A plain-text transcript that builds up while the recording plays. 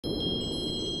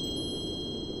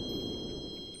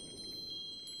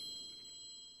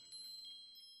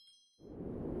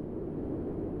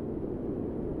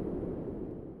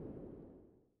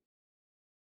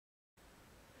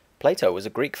Plato was a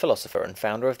Greek philosopher and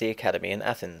founder of the Academy in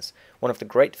Athens, one of the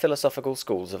great philosophical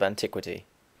schools of antiquity.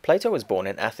 Plato was born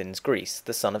in Athens, Greece,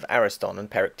 the son of Ariston and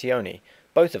Perictione,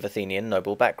 both of Athenian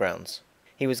noble backgrounds.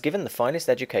 He was given the finest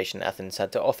education Athens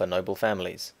had to offer noble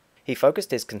families. He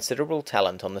focused his considerable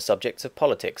talent on the subjects of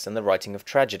politics and the writing of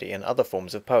tragedy and other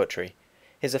forms of poetry.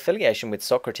 His affiliation with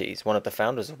Socrates, one of the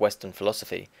founders of Western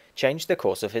philosophy, changed the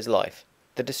course of his life.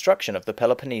 The destruction of the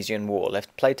Peloponnesian War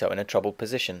left Plato in a troubled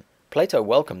position. Plato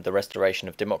welcomed the restoration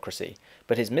of democracy,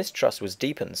 but his mistrust was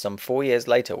deepened some 4 years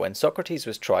later when Socrates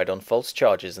was tried on false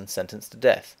charges and sentenced to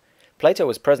death. Plato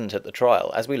was present at the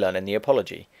trial, as we learn in the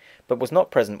Apology, but was not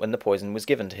present when the poison was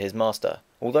given to his master,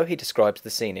 although he describes the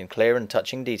scene in clear and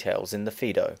touching details in the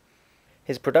Phaedo.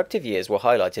 His productive years were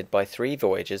highlighted by 3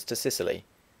 voyages to Sicily.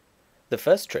 The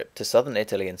first trip, to southern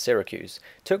Italy and Syracuse,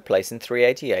 took place in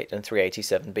 388 and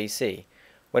 387 BC,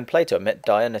 when Plato met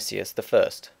Dionysius I.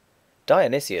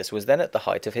 Dionysius was then at the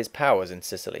height of his powers in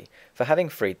Sicily, for having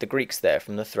freed the Greeks there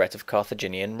from the threat of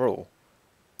Carthaginian rule.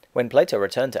 When Plato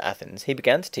returned to Athens, he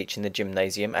began to teach in the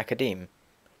Gymnasium Academe.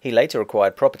 He later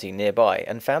acquired property nearby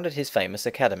and founded his famous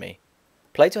academy.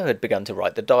 Plato had begun to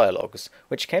write the Dialogues,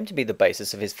 which came to be the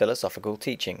basis of his philosophical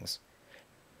teachings.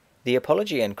 The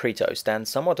Apology and Crito stand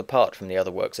somewhat apart from the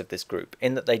other works of this group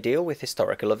in that they deal with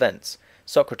historical events,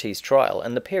 Socrates' trial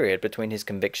and the period between his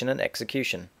conviction and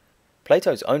execution.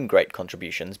 Plato's own great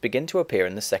contributions begin to appear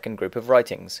in the second group of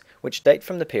writings, which date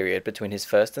from the period between his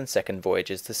first and second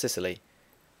voyages to Sicily.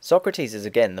 Socrates is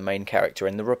again the main character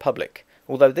in the Republic,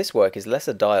 although this work is less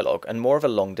a dialogue and more of a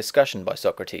long discussion by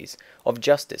Socrates of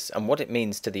justice and what it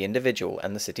means to the individual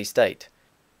and the city-state.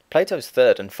 Plato's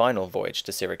third and final voyage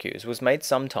to Syracuse was made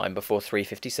some time before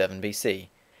 357 BC.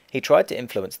 He tried to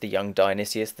influence the young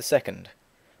Dionysius II.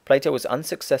 Plato was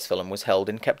unsuccessful and was held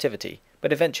in captivity,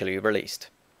 but eventually released.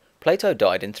 Plato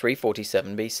died in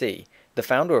 347 BC, the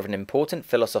founder of an important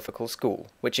philosophical school,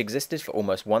 which existed for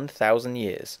almost 1,000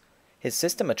 years. His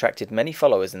system attracted many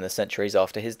followers in the centuries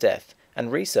after his death, and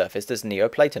resurfaced as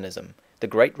Neoplatonism, the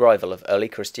great rival of early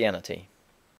Christianity.